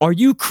Are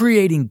you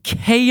creating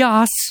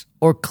chaos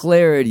or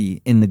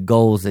clarity in the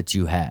goals that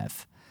you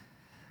have?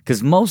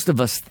 Because most of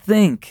us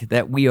think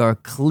that we are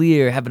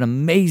clear, have an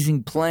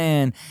amazing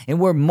plan, and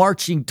we're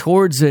marching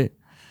towards it.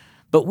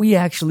 But we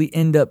actually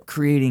end up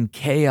creating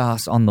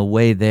chaos on the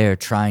way there,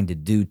 trying to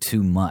do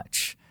too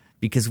much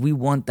because we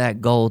want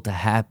that goal to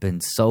happen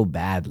so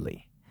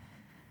badly.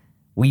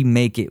 We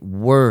make it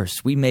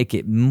worse. We make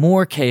it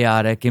more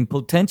chaotic and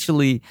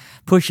potentially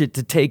push it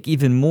to take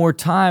even more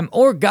time,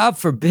 or God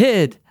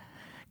forbid,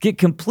 get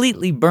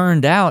completely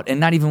burned out and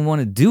not even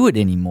want to do it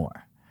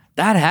anymore.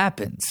 That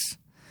happens.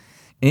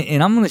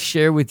 And I'm going to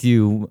share with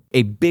you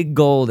a big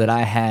goal that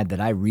I had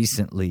that I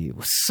recently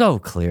was so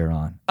clear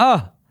on.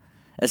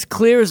 As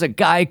clear as a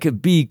guy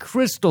could be,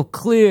 crystal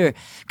clear,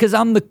 because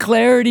I'm the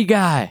clarity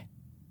guy.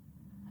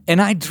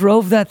 And I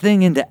drove that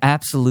thing into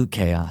absolute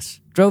chaos.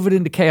 Drove it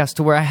into chaos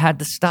to where I had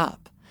to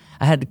stop.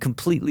 I had to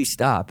completely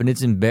stop. And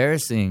it's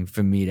embarrassing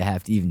for me to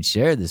have to even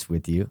share this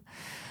with you.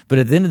 But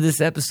at the end of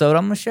this episode,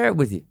 I'm going to share it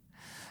with you.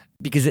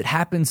 Because it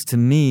happens to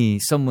me,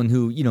 someone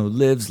who,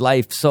 lives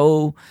life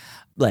so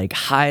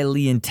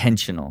highly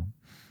intentional,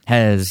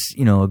 has,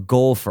 a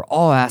goal for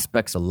all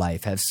aspects of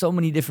life, have so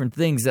many different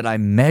things that I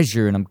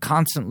measure, and I'm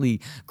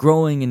constantly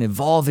growing and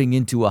evolving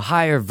into a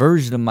higher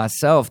version of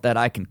myself that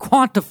I can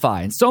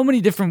quantify in so many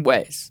different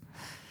ways.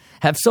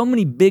 Have so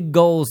many big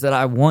goals that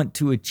I want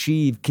to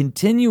achieve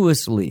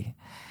continuously.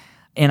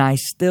 And I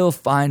still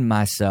find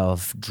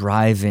myself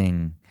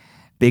driving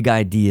big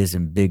ideas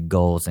and big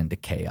goals into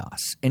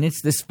chaos. And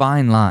it's this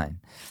fine line,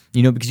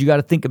 because you got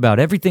to think about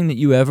everything that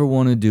you ever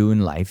want to do in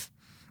life.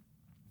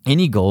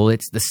 Any goal,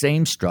 it's the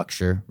same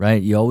structure,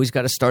 right? You always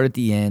got to start at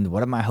the end.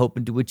 What am I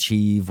hoping to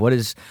achieve? What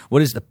is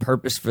the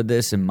purpose for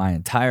this in my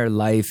entire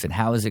life? And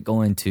how is it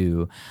going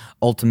to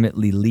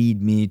ultimately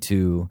lead me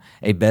to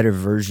a better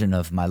version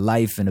of my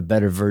life and a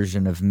better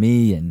version of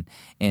me?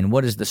 And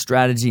what is the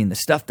strategy and the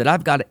stuff that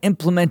I've got to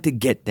implement to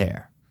get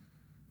there?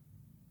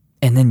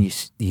 And then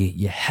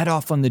you head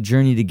off on the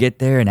journey to get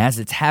there, and as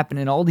it's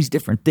happening, all these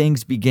different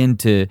things begin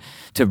to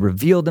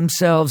reveal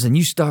themselves, and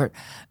you start,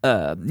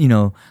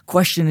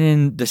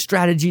 questioning the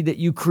strategy that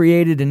you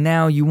created, and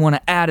now you want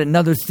to add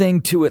another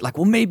thing to it,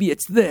 well, maybe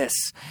it's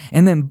this,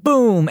 and then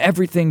boom,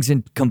 everything's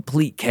in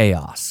complete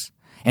chaos.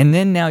 And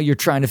then now you're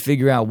trying to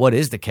figure out what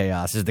is the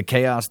chaos. Is the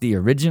chaos the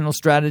original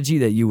strategy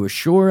that you were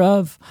sure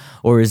of,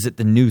 or is it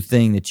the new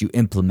thing that you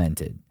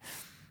implemented?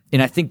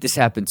 And I think this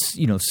happens,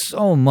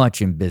 so much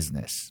in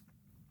business.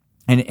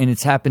 And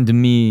it's happened to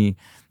me,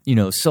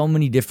 so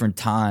many different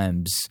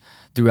times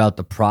throughout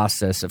the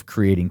process of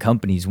creating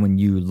companies. When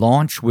you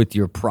launch with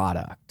your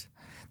product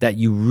that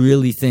you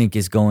really think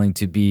is going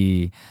to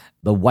be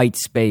the white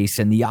space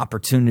and the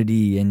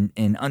opportunity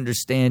and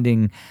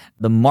understanding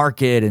the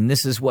market, and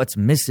this is what's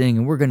missing,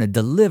 and we're going to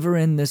deliver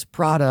in this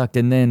product,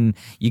 and then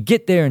you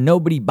get there and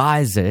nobody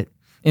buys it.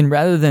 And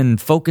rather than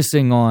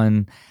focusing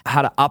on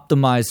how to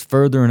optimize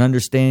further and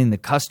understanding the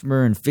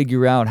customer and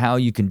figure out how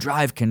you can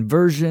drive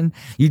conversion,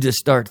 you just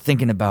start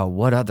thinking about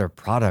what other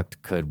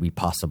product could we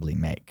possibly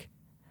make.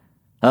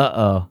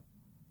 If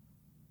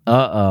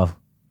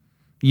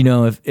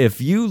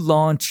you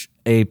launch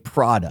a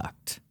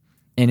product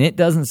and it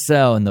doesn't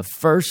sell, and the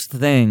first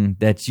thing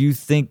that you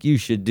think you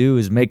should do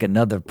is make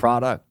another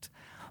product,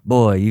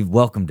 boy, you've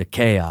welcome to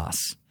chaos.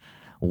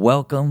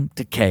 Welcome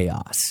to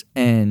chaos.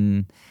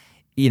 And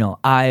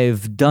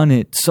I've done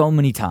it so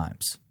many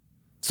times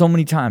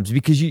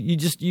because you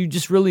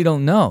just really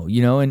don't know,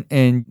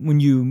 and when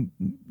you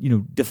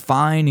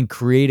define and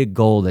create a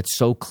goal that's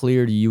so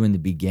clear to you in the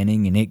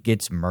beginning and it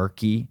gets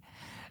murky,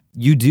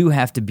 you do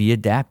have to be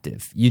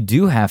adaptive. You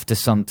do have to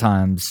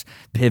sometimes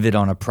pivot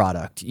on a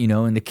product.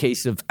 In the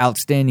case of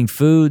Outstanding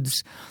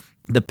Foods,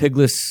 the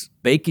pigless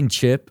bacon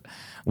chip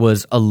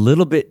was a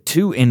little bit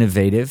too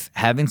innovative,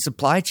 having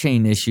supply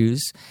chain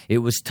issues. It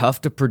was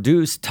tough to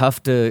produce,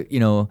 tough to,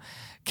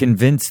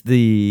 convince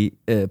the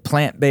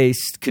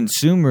plant-based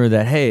consumer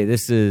that, hey,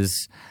 this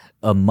is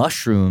a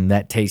mushroom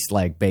that tastes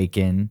like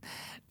bacon.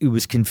 It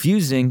was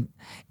confusing,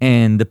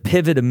 and the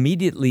pivot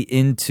immediately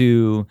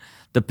into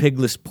the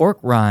pigless pork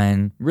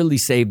rind really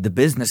saved the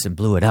business and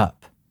blew it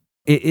up.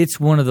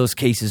 It's one of those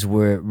cases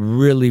where it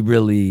really,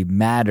 really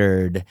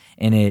mattered,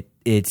 and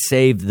it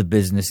saved the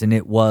business, and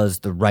it was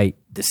the right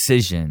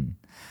decision.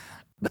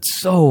 But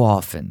so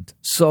often,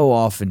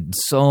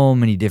 so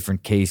many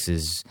different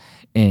cases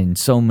in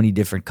so many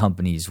different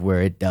companies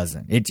where it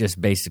doesn't. It just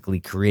basically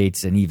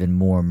creates an even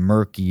more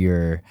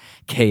murkier,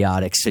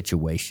 chaotic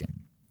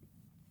situation.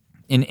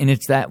 And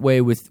it's that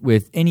way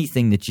with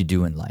anything that you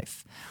do in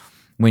life.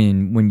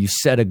 When you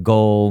set a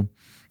goal,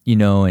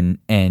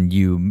 and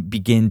you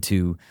begin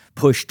to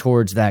push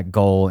towards that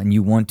goal and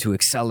you want to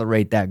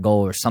accelerate that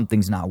goal, or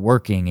something's not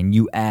working and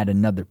you add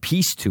another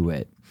piece to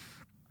it,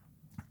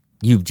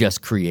 you've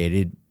just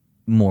created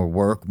more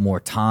work, more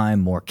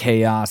time, more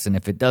chaos. And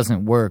if it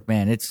doesn't work,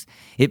 man,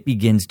 it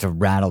begins to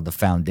rattle the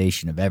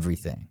foundation of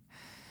everything.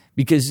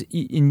 Because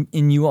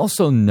you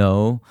also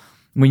know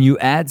when you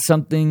add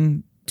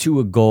something to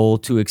a goal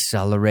to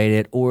accelerate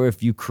it, or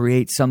if you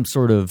create some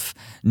sort of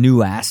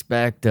new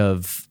aspect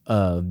of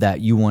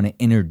that you want to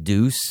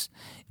introduce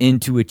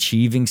into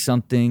achieving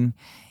something,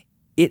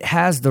 it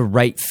has the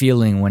right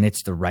feeling when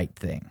it's the right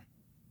thing.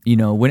 You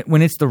know,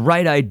 when it's the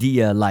right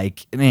idea,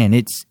 like, man,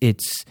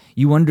 it's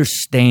you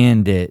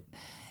understand it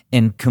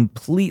and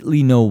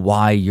completely know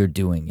why you're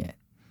doing it,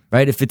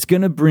 right? If it's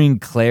going to bring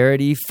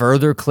clarity,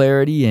 further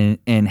clarity,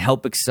 and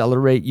help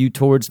accelerate you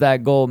towards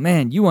that goal,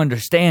 man, you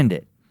understand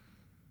it.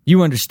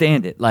 You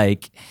understand it.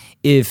 Like,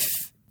 if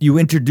you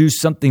introduce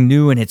something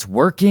new and it's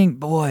working,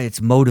 boy,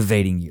 it's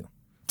motivating you.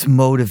 It's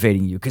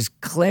motivating you because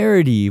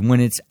clarity,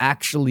 when it's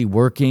actually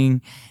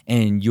working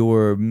and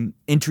you're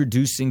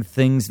introducing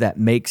things that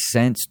make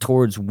sense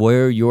towards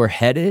where you're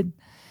headed,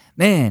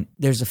 man,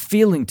 there's a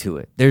feeling to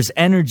it. There's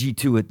energy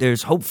to it.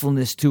 There's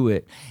hopefulness to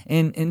it.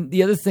 And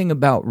the other thing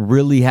about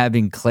really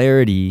having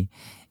clarity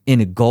in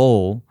a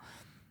goal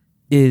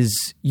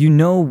is you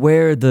know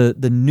where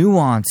the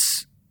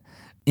nuance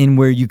in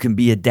where you can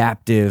be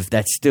adaptive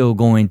that's still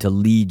going to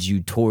lead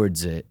you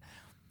towards it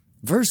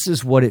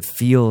versus what it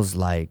feels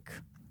like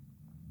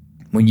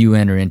when you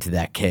enter into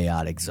that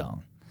chaotic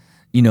zone.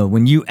 You know,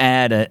 when you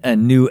add a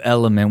new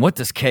element, what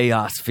does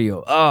chaos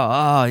feel?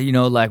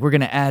 Like we're going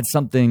to add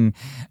something,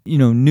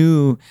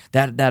 new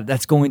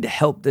that's going to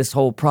help this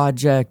whole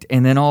project.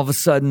 And then all of a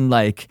sudden,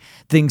 like,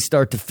 things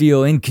start to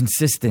feel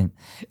inconsistent.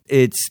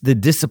 It's the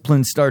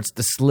discipline starts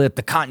to slip.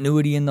 The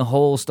continuity in the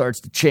whole starts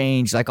to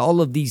change. Like,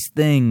 all of these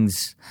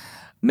things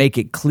make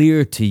it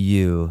clear to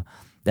you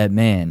that,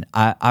 man,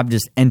 I've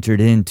just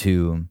entered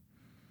into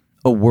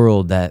a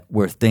world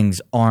where things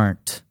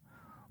aren't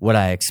what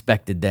I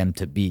expected them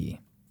to be.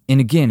 And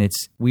again,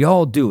 we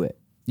all do it.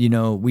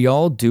 We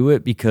all do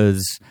it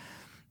because,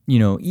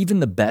 even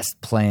the best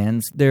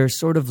plans, they're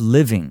sort of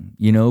living.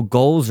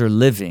 Goals are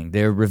living.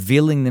 They're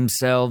revealing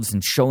themselves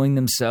and showing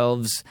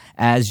themselves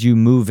as you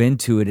move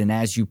into it and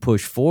as you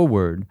push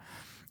forward,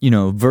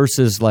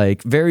 versus,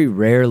 like, very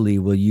rarely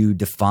will you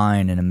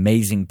define an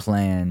amazing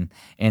plan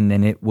and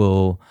then it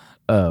will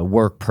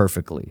work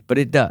perfectly. But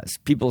it does.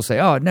 People say,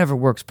 oh, it never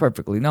works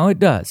perfectly. No, it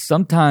does.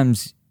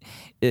 Sometimes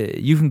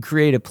you can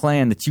create a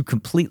plan that you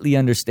completely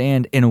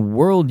understand in a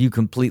world you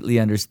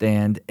completely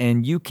understand,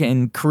 and you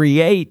can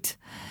create,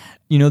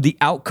 the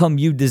outcome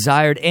you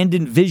desired and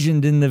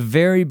envisioned in the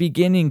very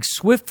beginning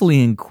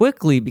swiftly and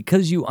quickly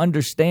because you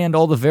understand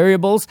all the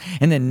variables,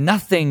 and then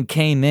nothing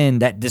came in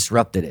that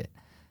disrupted it.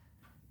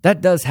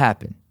 That does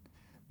happen.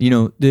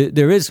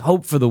 There is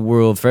hope for the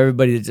world for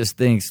everybody that just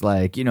thinks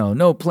like,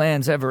 no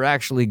plans ever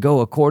actually go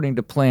according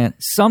to plan.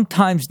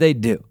 Sometimes they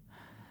do.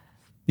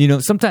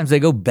 Sometimes they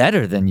go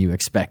better than you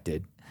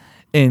expected.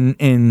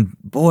 And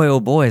boy, oh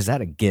boy, is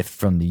that a gift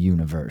from the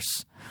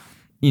universe.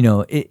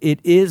 It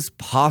is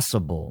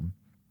possible.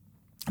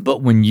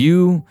 But when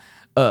you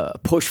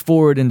push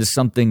forward into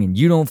something and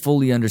you don't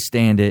fully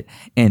understand it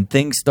and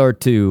things start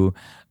to,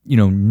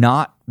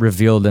 not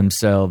reveal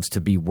themselves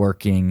to be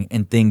working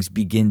and things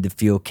begin to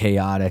feel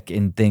chaotic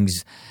and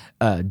things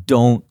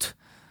don't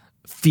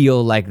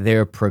feel like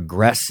they're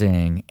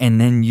progressing,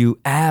 and then you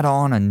add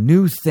on a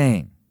new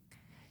thing.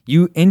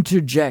 You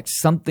interject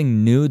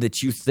something new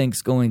that you think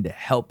is going to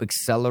help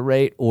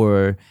accelerate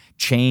or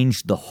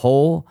change the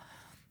whole.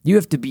 You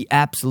have to be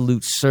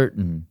absolute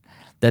certain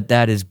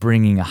that is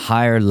bringing a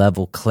higher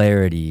level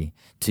clarity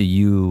to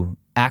you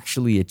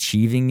actually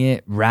achieving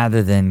it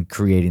rather than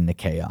creating the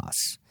chaos.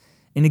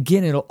 And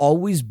again, it'll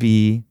always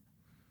be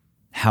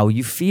how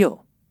you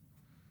feel.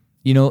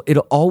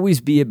 It'll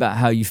always be about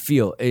how you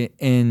feel.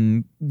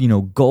 And,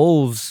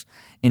 goals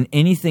and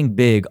anything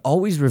big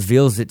always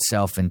reveals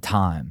itself in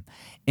time.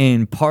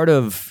 And part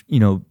of,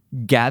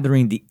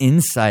 gathering the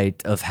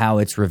insight of how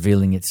it's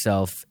revealing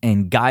itself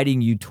and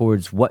guiding you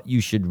towards what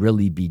you should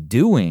really be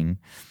doing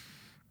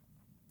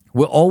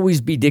will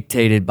always be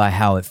dictated by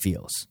how it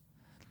feels.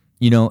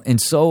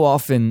 And so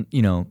often,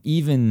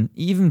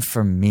 even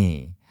for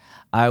me,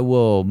 I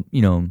will,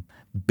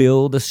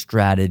 build a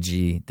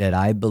strategy that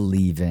I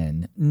believe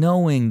in,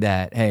 knowing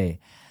that, hey,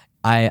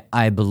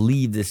 I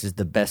believe this is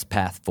the best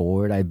path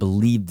forward. I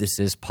believe this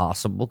is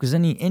possible because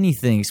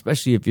anything,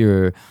 especially if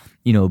you're,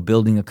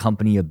 building a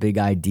company, a big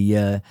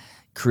idea,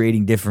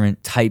 creating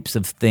different types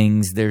of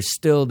things, there's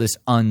still this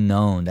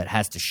unknown that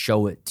has to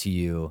show it to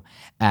you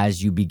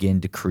as you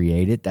begin to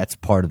create it. That's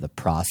part of the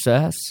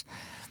process,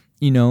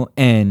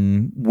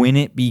 and when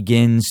it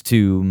begins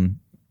to,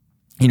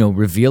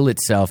 reveal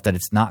itself that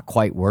it's not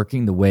quite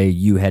working the way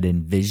you had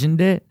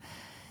envisioned it,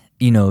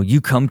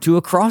 you come to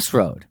a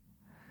crossroad.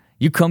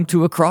 You come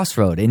to a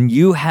crossroad and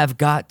you have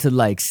got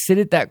to sit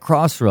at that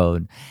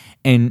crossroad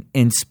and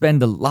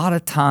spend a lot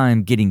of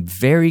time getting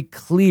very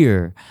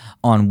clear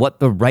on what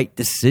the right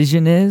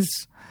decision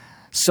is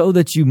so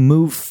that you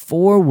move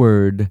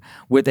forward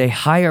with a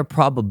higher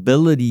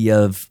probability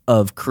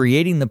of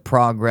creating the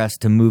progress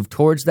to move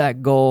towards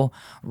that goal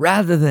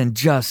rather than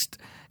just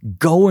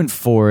going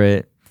for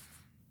it,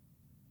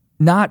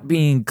 not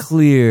being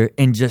clear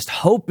and just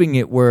hoping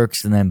it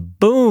works, and then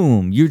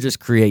boom, you're just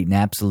creating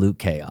absolute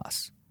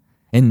chaos.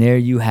 And there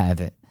you have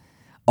it.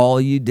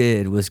 All you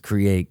did was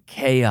create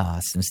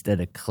chaos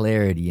instead of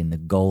clarity in the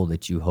goal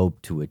that you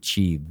hope to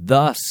achieve.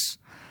 Thus,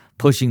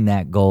 pushing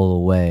that goal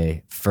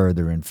away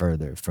further and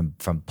further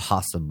from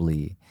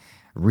possibly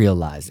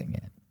realizing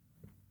it.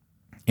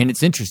 And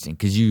it's interesting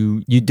because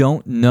you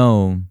don't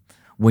know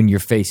when you're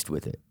faced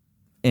with it.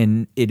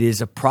 And it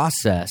is a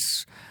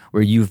process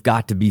where you've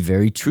got to be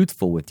very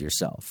truthful with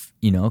yourself,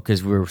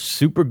 because we're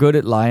super good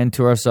at lying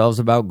to ourselves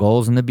about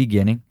goals in the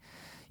beginning.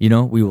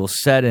 We will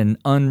set an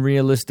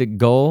unrealistic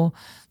goal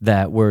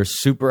that we're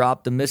super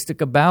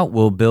optimistic about.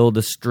 We'll build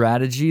a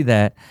strategy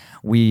that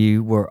we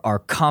are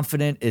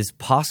confident is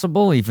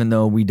possible, even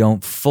though we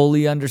don't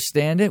fully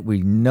understand it.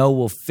 We know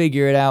we'll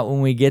figure it out when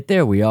we get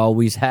there. We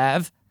always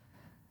have.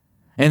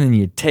 And then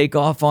you take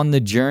off on the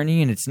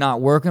journey and it's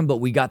not working, but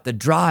we got the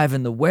drive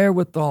and the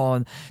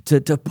wherewithal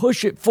to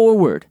push it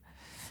forward.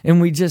 And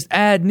we just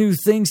add new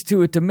things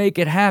to it to make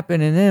it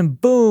happen. And then,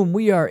 boom,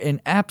 we are in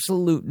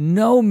absolute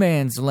no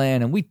man's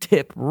land. And we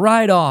tip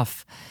right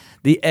off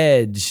the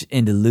edge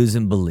into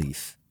losing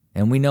belief.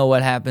 And we know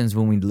what happens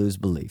when we lose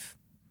belief.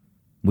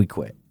 We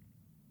quit.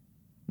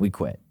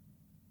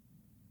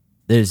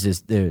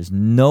 There's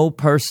no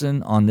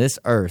person on this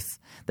earth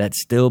that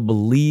still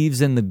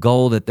believes in the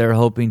goal that they're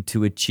hoping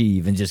to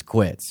achieve and just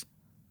quits.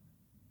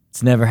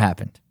 It's never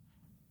happened.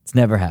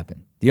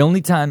 The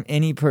only time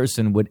any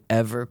person would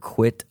ever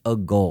quit a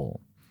goal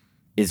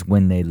is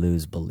when they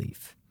lose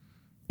belief.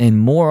 And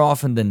more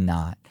often than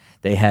not,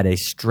 they had a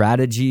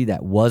strategy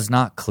that was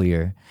not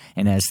clear.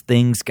 And as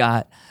things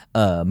got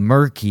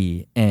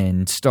murky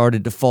and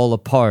started to fall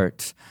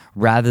apart,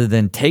 rather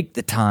than take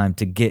the time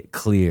to get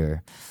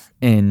clear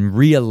and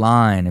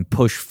realign and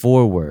push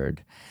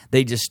forward,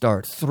 they just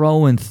start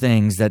throwing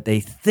things that they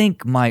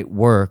think might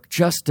work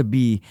just to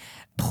be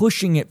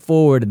pushing it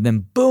forward, and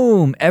then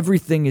boom,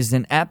 everything is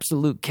in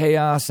absolute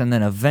chaos, and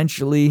then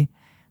eventually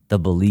the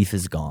belief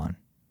is gone.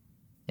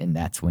 And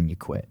that's when you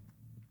quit.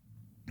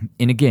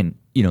 And again,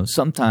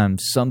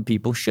 sometimes some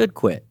people should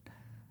quit.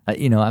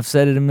 I've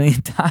said it a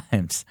million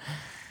times.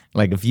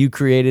 Like if you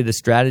created a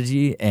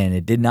strategy and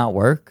it did not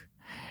work,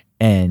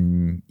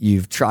 and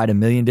you've tried a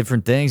million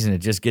different things and it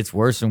just gets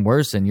worse and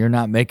worse and you're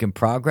not making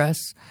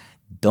progress,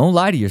 don't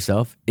lie to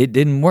yourself. It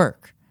didn't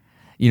work.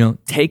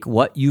 Take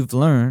what you've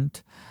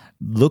learned,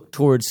 look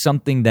towards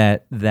something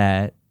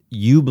that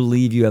you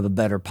believe you have a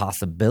better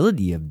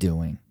possibility of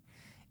doing,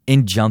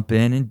 and jump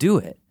in and do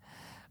it.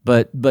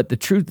 But the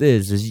truth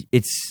is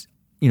it's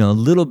a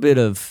little bit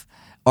of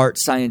art,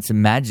 science,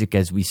 and magic,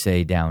 as we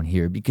say down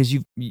here, because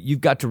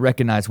you've got to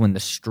recognize when the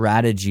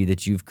strategy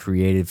that you've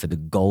created for the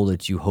goal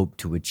that you hope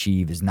to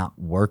achieve is not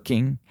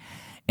working,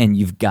 and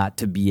you've got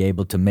to be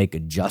able to make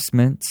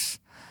adjustments.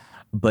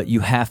 But you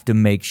have to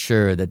make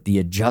sure that the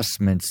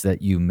adjustments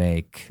that you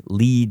make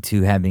lead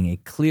to having a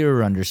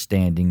clearer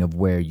understanding of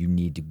where you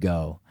need to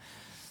go,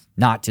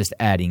 not just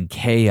adding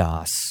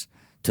chaos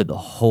to the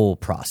whole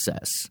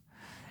process.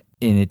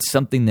 And it's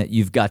something that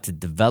you've got to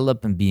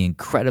develop and be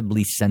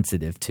incredibly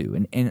sensitive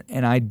to.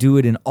 And I do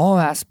it in all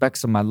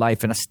aspects of my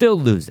life, and I still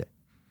lose it.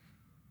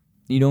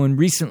 And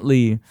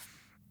recently,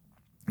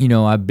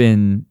 I've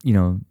been,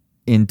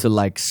 into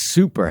like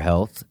super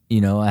health.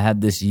 I had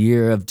this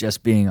year of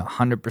just being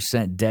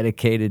 100%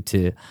 dedicated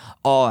to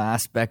all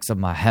aspects of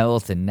my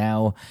health. And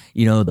now,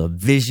 the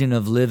vision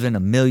of living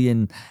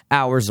 1,000,000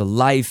 hours of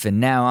life. And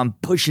now I'm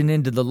pushing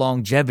into the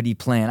longevity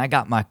plan. I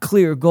got my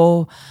clear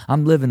goal.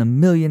 I'm living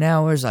 1,000,000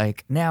 hours.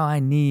 Like now I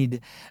need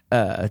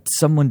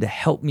someone to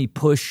help me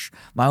push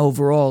my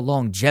overall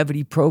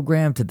longevity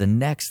program to the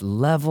next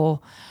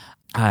level.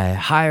 I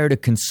hired a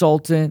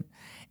consultant,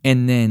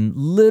 and then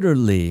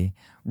literally,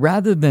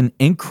 rather than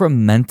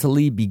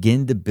incrementally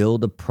begin to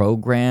build a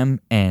program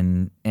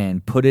and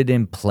put it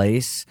in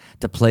place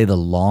to play the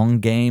long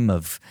game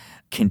of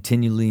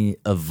continually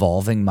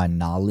evolving my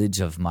knowledge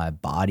of my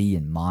body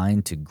and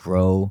mind to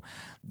grow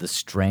the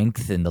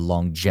strength and the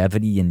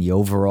longevity in the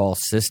overall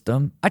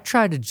system, I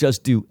try to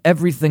just do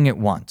everything at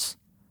once.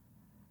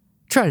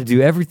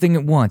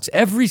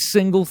 Every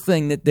single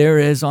thing that there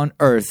is on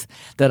earth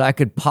that I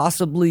could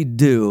possibly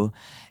do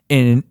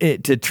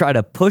to try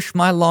to push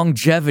my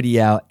longevity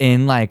out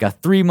in like a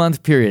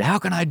 3-month period. How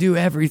can I do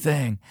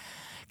everything?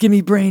 Give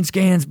me brain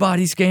scans,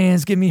 body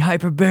scans, give me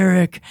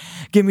hyperbaric,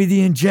 give me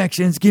the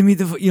injections, give me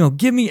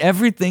give me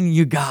everything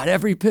you got,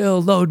 every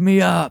pill, load me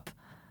up.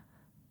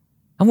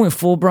 I went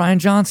full Brian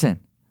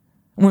Johnson.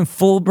 Who's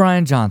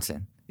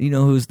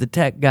the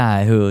tech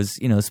guy who's,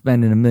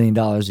 spending $1 million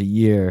a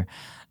year,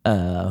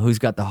 who's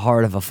got the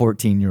heart of a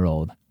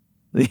 14-year-old.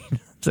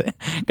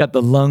 Got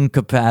the lung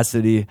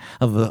capacity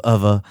of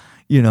a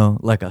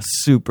like a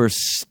super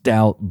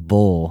stout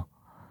bull.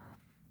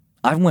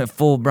 I went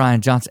full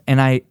Brian Johnson,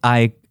 and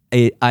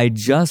I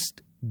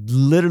just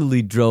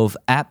literally drove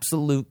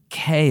absolute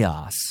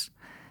chaos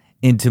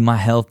into my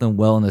health and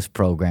wellness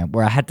program,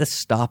 where I had to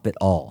stop it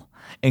all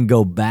and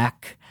go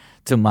back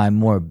to my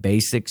more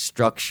basic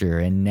structure.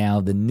 And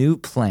now the new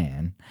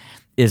plan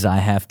is I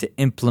have to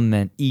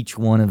implement each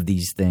one of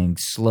these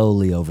things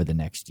slowly over the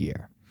next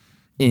year.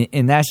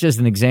 And that's just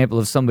an example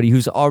of somebody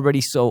who's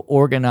already so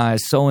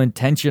organized, so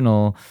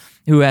intentional,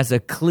 who has a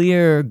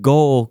clear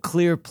goal,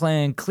 clear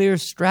plan, clear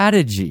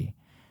strategy.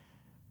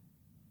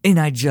 and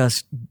I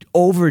just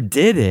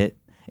overdid it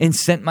and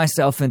sent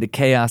myself into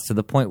chaos to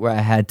the point where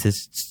I had to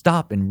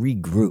stop and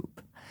regroup.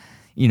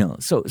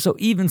 So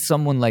even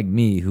someone like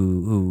me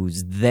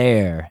who's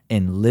there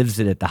and lives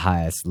it at the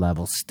highest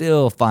level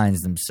still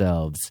finds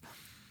themselves,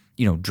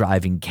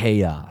 driving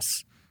chaos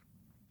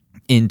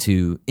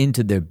into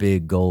their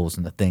big goals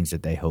and the things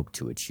that they hope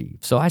to achieve.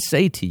 So I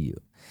say to you,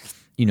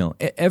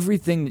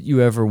 everything that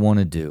you ever want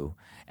to do,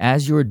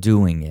 as you're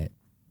doing it,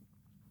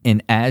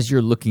 and as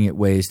you're looking at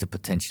ways to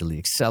potentially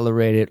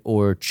accelerate it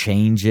or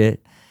change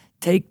it,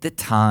 take the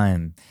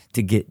time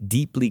to get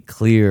deeply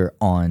clear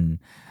on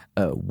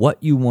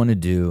what you want to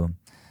do,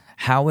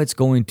 how it's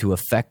going to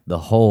affect the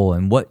whole,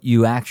 and what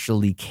you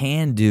actually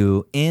can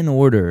do in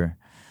order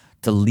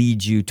to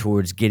lead you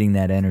towards getting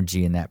that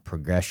energy and that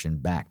progression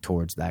back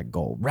towards that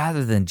goal,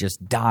 rather than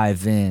just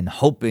dive in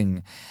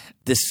hoping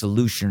this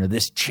solution or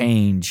this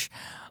change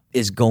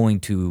is going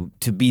to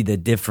be the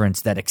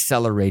difference that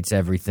accelerates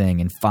everything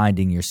and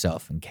finding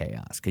yourself in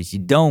chaos. Because you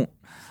don't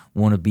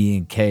want to be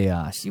in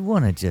chaos. You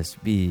want to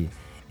just be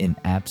in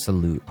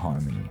absolute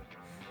harmony.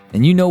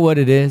 And you know what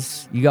it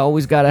is. You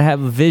always got to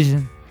have a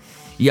vision.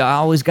 You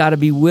always got to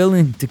be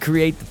willing to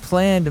create the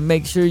plan to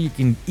make sure you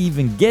can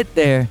even get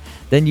there.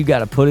 Then you got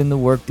to put in the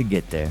work to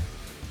get there.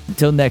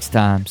 Until next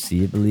time,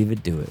 see it, believe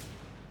it, do it.